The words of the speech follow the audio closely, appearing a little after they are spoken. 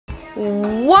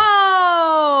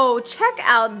Whoa! Check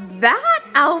out that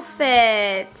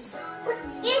outfit.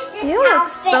 You look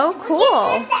so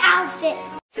cool.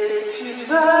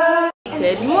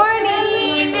 Good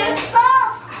morning.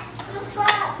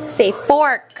 Say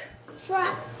fork.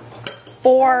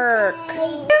 Fork.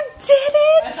 You did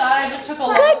it.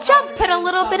 Good job. Put a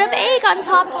little bit of egg on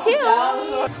top too.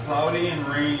 Cloudy and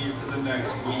rainy for the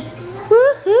next week.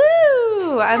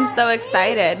 Woohoo! I'm so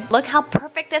excited. Look how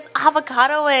perfect this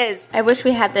avocado is. I wish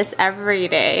we had this every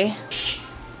day. Shh.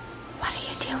 What are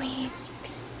you doing?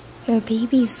 Your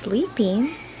baby's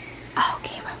sleeping.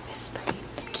 Okay, we're whispering.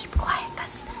 Keep quiet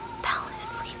because Belle is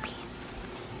sleeping.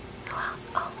 Who else?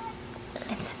 Oh,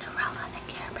 it's Cinderella and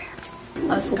Care Bear.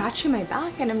 I was scratching my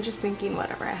back and I'm just thinking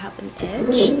whatever. I have an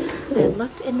itch. I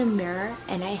looked in the mirror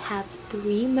and I have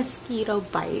 3 mosquito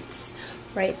bites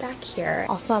right back here,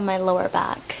 also on my lower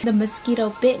back. The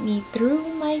mosquito bit me through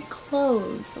my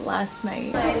clothes last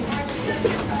night.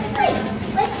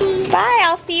 Bye,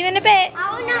 I'll see you in a bit.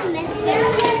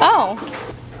 Oh.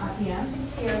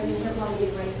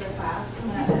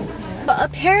 But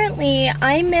apparently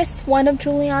I missed one of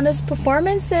Juliana's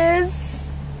performances.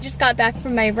 Just got back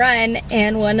from my run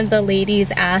and one of the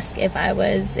ladies asked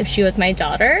if she was my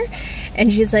daughter,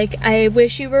 and she's like, I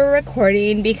wish you were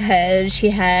recording because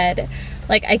she had,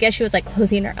 like, I guess she was like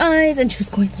closing her eyes and she was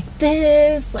going like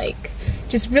this, like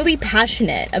just really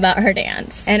passionate about her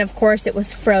dance. And of course it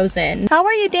was Frozen. How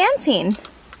are you dancing?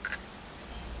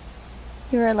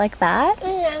 You were like that?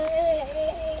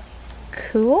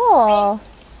 Cool.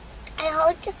 I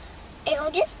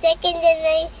hold a stick and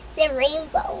then the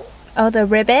rainbow. Oh, the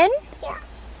ribbon? Yeah.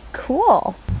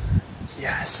 Cool.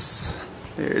 Yes.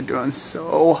 They're doing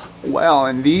so well.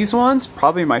 And these ones,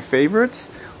 probably my favorites.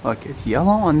 Look, it's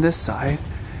yellow on this side.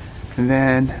 And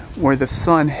then where the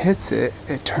sun hits it,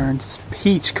 it turns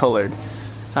peach colored.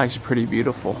 It's actually pretty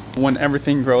beautiful. When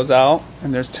everything grows out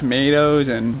and there's tomatoes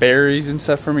and berries and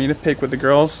stuff for me to pick with the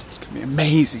girls, it's gonna be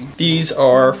amazing. These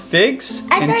are figs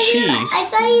and cheese. I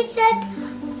thought you said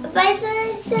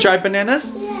dried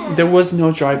bananas? Yeah. There was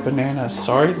no dried bananas.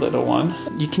 Sorry, little one.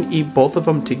 You can eat both of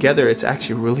them together. It's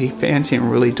actually really fancy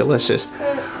and really delicious.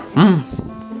 Mmm.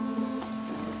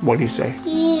 What do you say?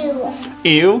 Ew.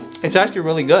 Ew? It's actually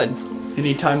really good.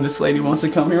 Anytime this lady wants to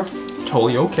come here,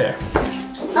 totally okay.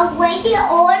 Away to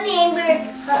our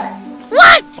neighborhood.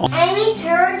 What? I mean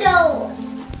turtles.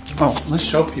 Oh, let's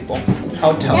show people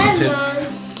how talented.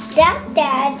 That's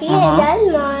Daddy, and that's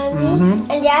Mommy,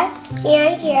 and that's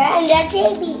Aunt here, and that's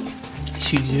Baby.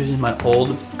 She's using my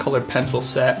old colored pencil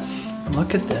set. And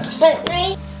look at this. But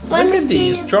Look at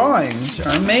these drawings. Are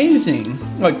amazing.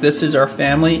 Look, this is our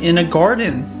family in a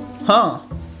garden. Huh?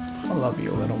 I love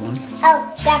you, little one.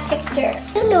 Oh, that picture.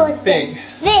 I don't know what's Fig.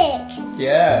 Fig.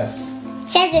 Yes.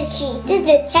 Cheddar cheese. This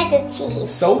is cheddar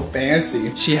cheese. So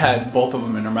fancy. She had both of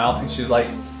them in her mouth and she's like,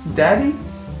 Daddy,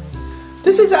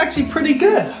 this is actually pretty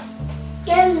good.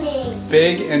 Yummy.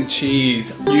 Fig and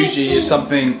cheese usually is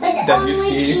something that you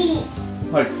see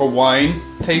like for wine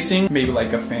tasting, maybe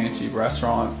like a fancy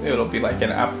restaurant. It'll be like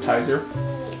an appetizer.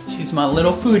 She's my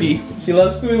little foodie. She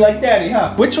loves food like Daddy,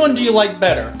 huh? Which one do you like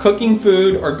better? Cooking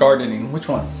food or gardening? Which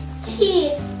one?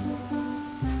 Cheese.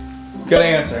 Good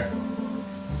answer.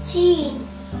 Cheese.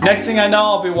 Next thing I know,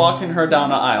 I'll be walking her down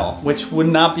the aisle, which would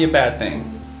not be a bad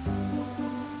thing.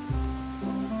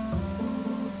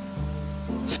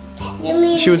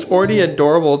 She was already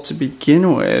adorable to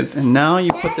begin with, and now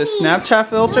you put this Snapchat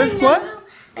filter. What?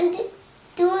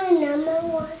 Do another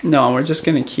one. No, we're just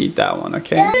gonna keep that one,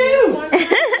 okay?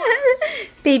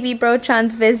 Baby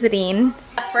Brochan's visiting.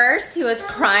 At first, he was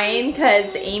crying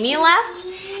because Amy left,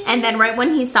 and then right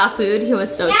when he saw food, he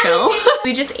was so chill.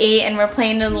 We just ate and we're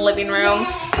playing in the living room,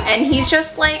 and he's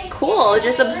just like cool,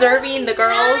 just observing the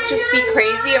girls just be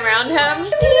crazy around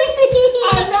him.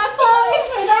 I'm not falling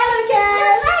for that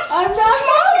again. I'm not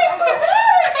falling for that.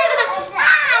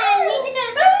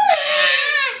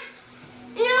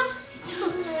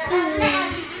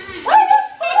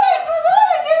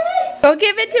 Go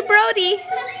give it to Brody.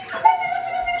 Bobby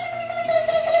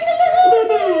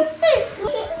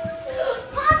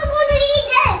wanna eat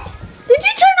it. Did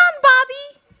you turn on Bobby?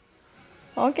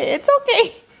 Okay, it's okay.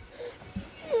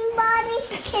 Bobby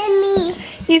scared me.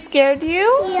 He scared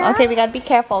you? Yeah. Okay, we gotta be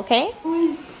careful, okay?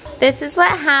 This is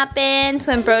what happens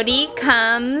when Brody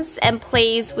comes and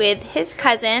plays with his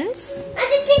cousins.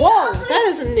 Whoa, that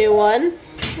is a new one.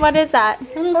 What is that?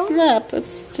 Oh, snap.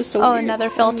 It's just a weird. Another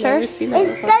filter? I've never seen that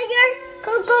Is before. that your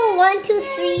Coco 1, 2,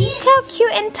 3? Look how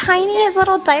cute and tiny his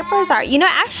little diapers are. You know,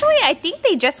 actually, I think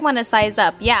they just want to size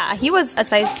up. Yeah, he was a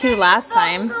size 2 last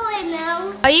time. Going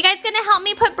now. Are you guys gonna help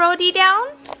me put Brody down?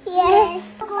 Yes.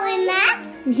 Going back.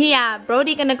 Yeah,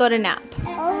 Brody gonna go to nap.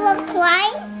 Oh, look,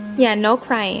 crying? Yeah, no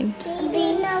crying.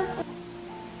 Baby, no.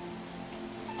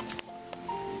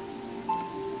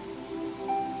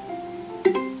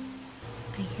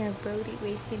 I hear Brody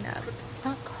waking up. It's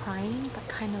not crying, but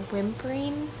kind of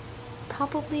whimpering.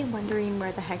 Probably wondering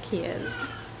where the heck he is.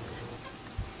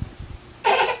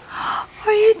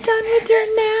 Are you done with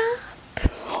your nap?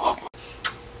 Oh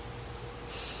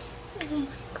my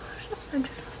gosh, I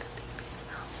just love the baby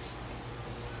smell.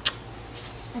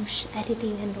 I'm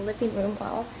editing in the living room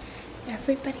while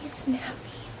everybody's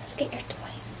napping. Let's get your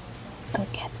toys. Go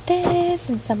get this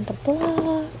and some of the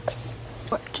blocks.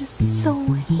 We're just so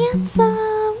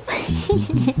handsome.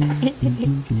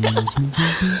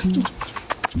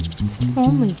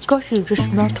 Oh my gosh, you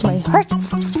just melted my heart.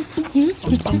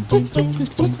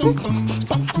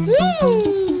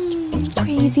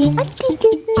 Crazy auntie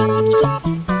kisses.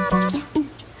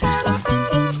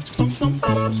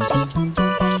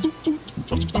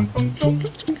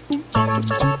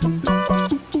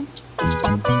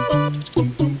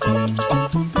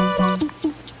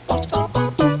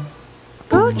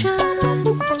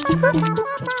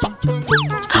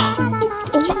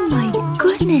 Oh my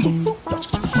goodness.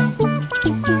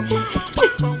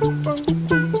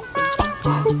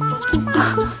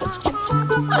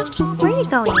 Where are you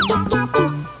going?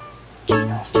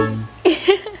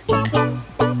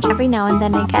 Every now and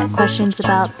then I get questions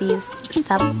about these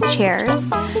stuffed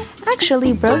chairs.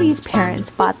 Actually, Brody's parents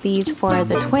bought these for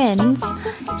the twins,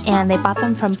 and they bought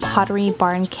them from Pottery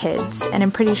Barn Kids, and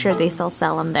I'm pretty sure they still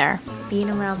sell them there. Being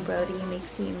around Brody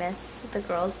makes me miss the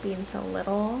girls being so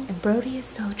little, and Brody is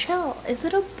so chill. Is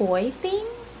it a boy thing?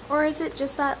 Or is it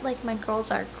just that, like, my girls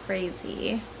are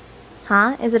crazy?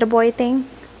 Huh? Is it a boy thing?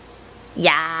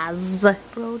 Yes.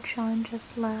 Bro John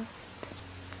just left.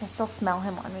 I still smell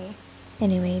him on me.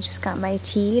 Anyway, just got my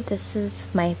tea. This is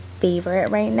my favorite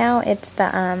right now. It's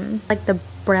the, like the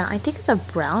brown, I think it's a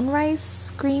brown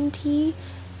rice green tea.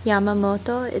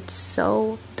 Yamamoto. It's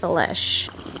so delish.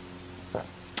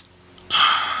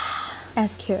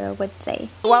 As Kira would say.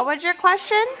 What was your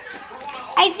question?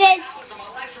 I said,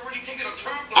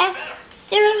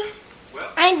 Esther,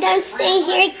 I'm done staying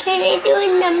here. Can I do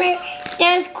a number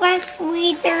dance class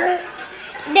later?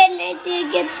 Then I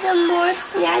did get some more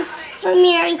snacks from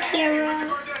me and Kira.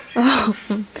 Oh.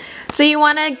 So you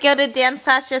want to go to dance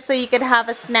class just so you could have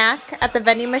a snack at the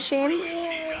vending machine?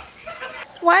 Yeah.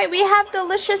 Why? We have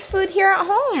delicious food here at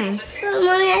home. But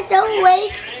Mommy, I don't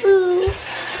like food.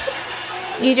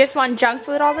 You just want junk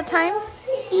food all the time?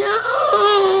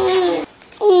 No.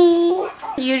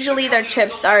 Usually their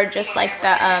chips are just like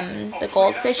the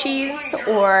goldfishies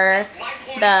or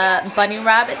the bunny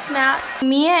rabbit snacks.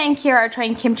 Mia and Kira are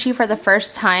trying kimchi for the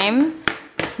first time.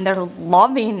 And they're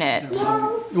loving it.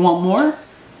 You want more?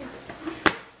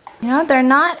 You know, they're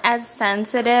not as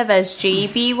sensitive as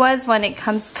JB was when it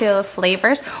comes to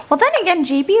flavors. Well, then again,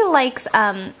 JB likes,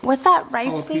 what's that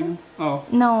rice thing? Oh.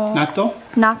 No. Natto?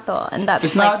 Natto, and that's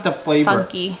it's like not the flavor.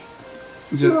 Funky.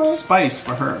 It's a spice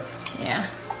for her. Yeah.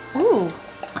 Ooh.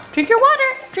 Drink your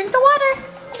water. Drink the water.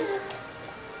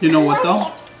 You know what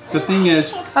though? The thing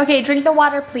is... Okay, drink the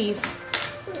water, please.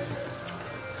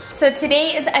 So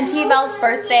today is Auntie Belle's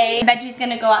birthday. Benji's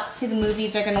gonna go out to the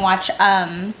movies. They're gonna watch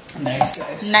Nice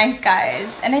Guys. Nice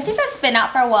Guys. And I think that's been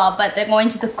out for a while, but they're going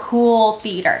to the cool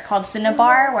theater called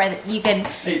Cinnabar where you can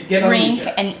drink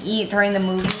and eat during the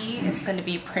movie. It's gonna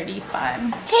be pretty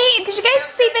fun. Hey, did you guys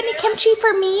save any kimchi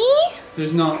for me?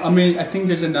 There's no, I mean, I think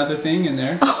there's another thing in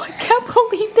there. Oh, I can't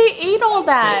believe they ate all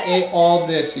that. They ate all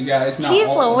this, you guys. Not Jeez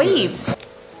all Louise.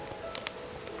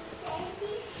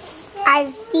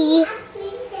 I see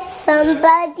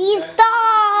somebody's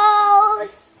dolls.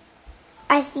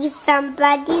 I see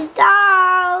somebody's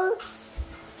dolls.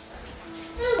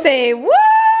 Say what?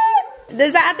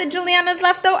 Is that at the Juliana's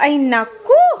left though? Ay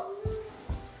naku.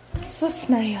 Sus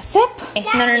Mario Sip.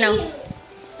 No.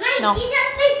 No.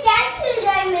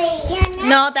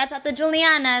 No, that's at the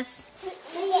Juliana's.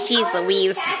 Jeez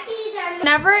Louise.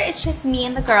 Whenever it's just me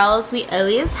and the girls, we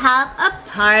always have a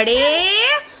party.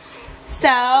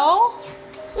 So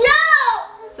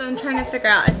I'm trying to figure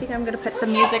out. I think I'm gonna put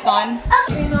some music on.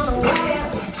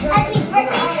 Happy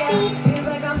birthday, Steve.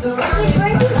 Happy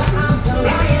birthday.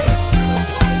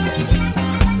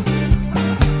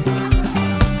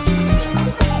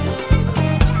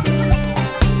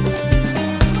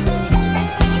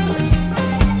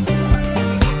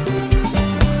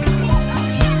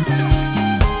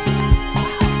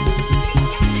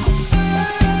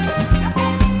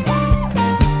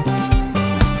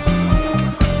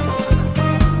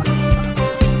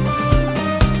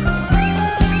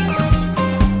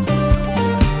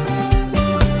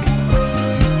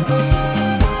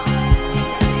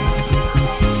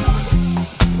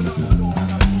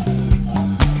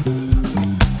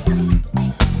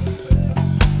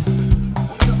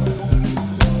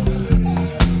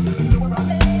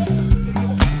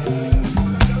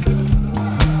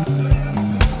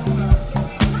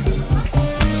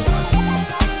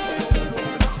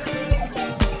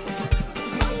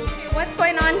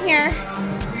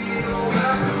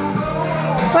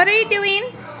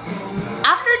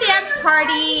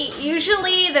 party,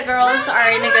 usually the girls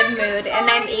are in a good mood and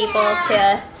I'm able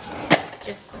to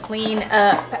just clean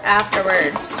up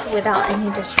afterwards without any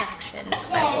distractions.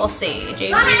 But we'll see.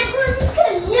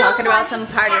 JB's talking about some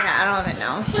party hat. I don't even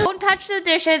know. Don't touch the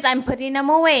dishes. I'm putting them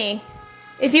away.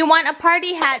 If you want a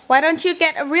party hat, why don't you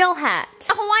get a real hat?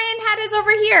 The Hawaiian hat is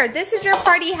over here. This is your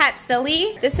party hat,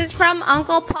 silly. This is from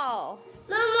Uncle Paul.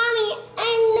 No, Mommy,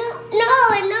 it's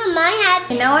not my hat.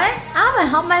 You know what? I'm gonna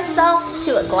help myself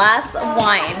to a glass of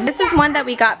wine. This is one that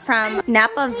we got from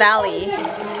Napa Valley.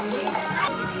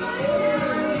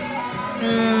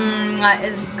 That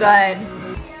is good.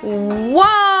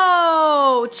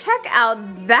 Whoa! Check out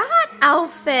that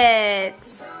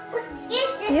outfit.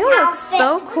 You look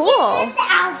so cool. Look at the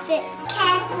outfit.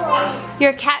 Cat boy.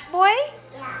 You're a cat boy?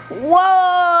 Yeah.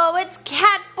 Whoa, it's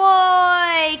cat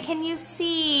boy. Can you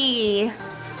see?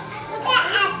 Look at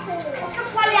Apple. Look at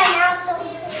what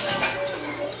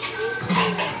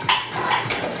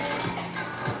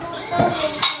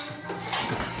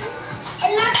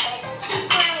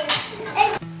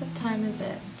What time is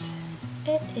it?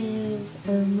 It is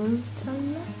almost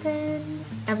 11.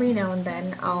 Every now and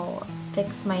then I'll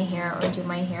fix my hair or do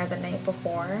my hair the night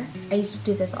before. I used to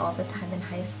do this all the time in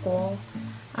high school.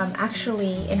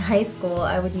 Actually, in high school,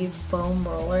 I would use foam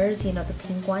rollers, you know, the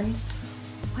pink ones.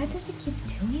 Why does it keep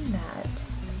doing that?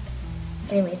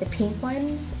 Anyway, the pink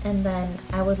ones, and then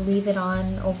I would leave it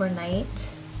on overnight.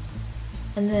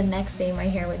 And then the next day, my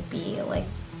hair would be like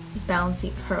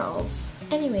bouncy curls.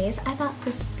 Anyways, I thought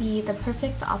this would be the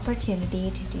perfect opportunity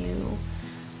to do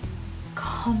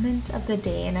comment of the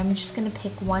day, and I'm just gonna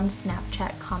pick one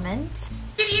Snapchat comment.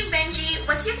 Judy and Benji,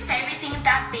 what's your favorite thing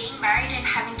about being married and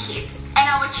having kids? And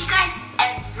I watch you guys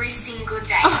every single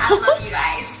day. I love you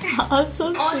guys.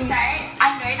 Also, also,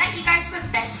 I know that you guys were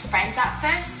best friends at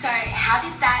first, so how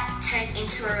did that turn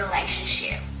into a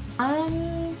relationship?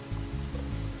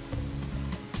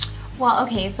 Well,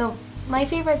 okay, so my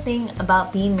favorite thing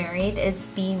about being married is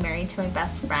being married to my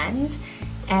best friend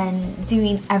and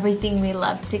doing everything we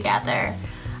love together.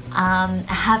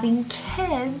 Having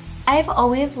kids, I've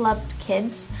always loved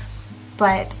kids,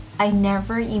 but I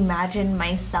never imagined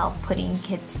myself putting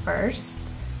kids first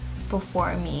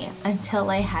before me until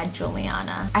I had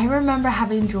Juliana. I remember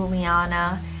having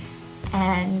Juliana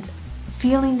and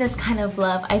feeling this kind of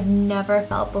love I've never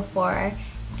felt before,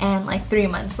 and like 3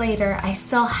 months later I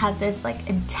still had this like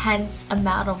intense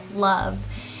amount of love.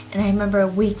 And I remember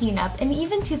waking up, and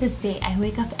even to this day, I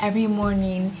wake up every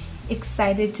morning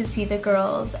excited to see the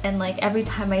girls, and like every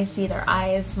time I see their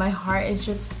eyes, my heart is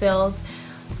just filled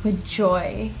with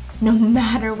joy. No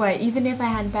matter what, even if I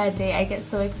had a bad day, I get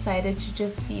so excited to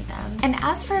just see them. And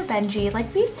as for Benji,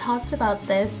 like we've talked about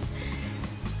this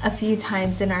a few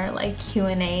times in our like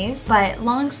Q&As, but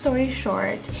long story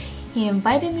short, he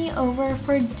invited me over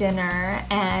for dinner,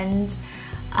 and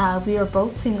we were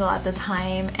both single at the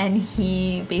time, and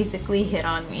he basically hit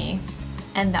on me,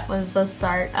 and that was the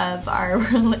start of our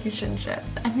relationship.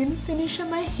 I'm gonna finish up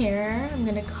my hair, I'm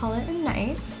gonna call it a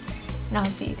night, and I'll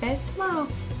see you guys tomorrow.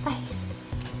 Bye.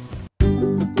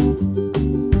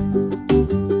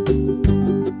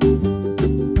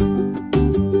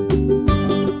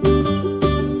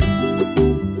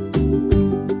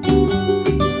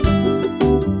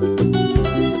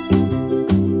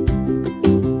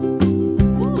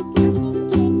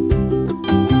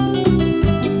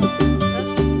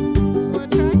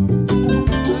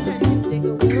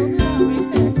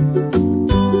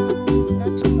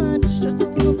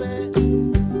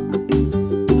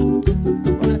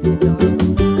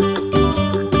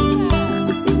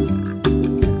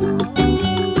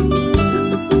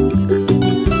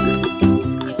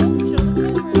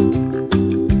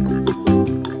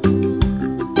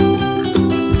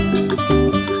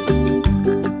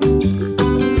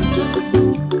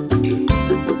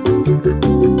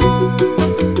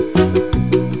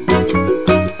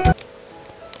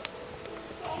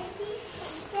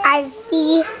 I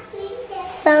see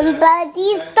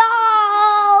somebody's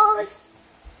dolls.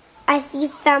 I see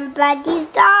somebody's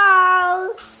dolls.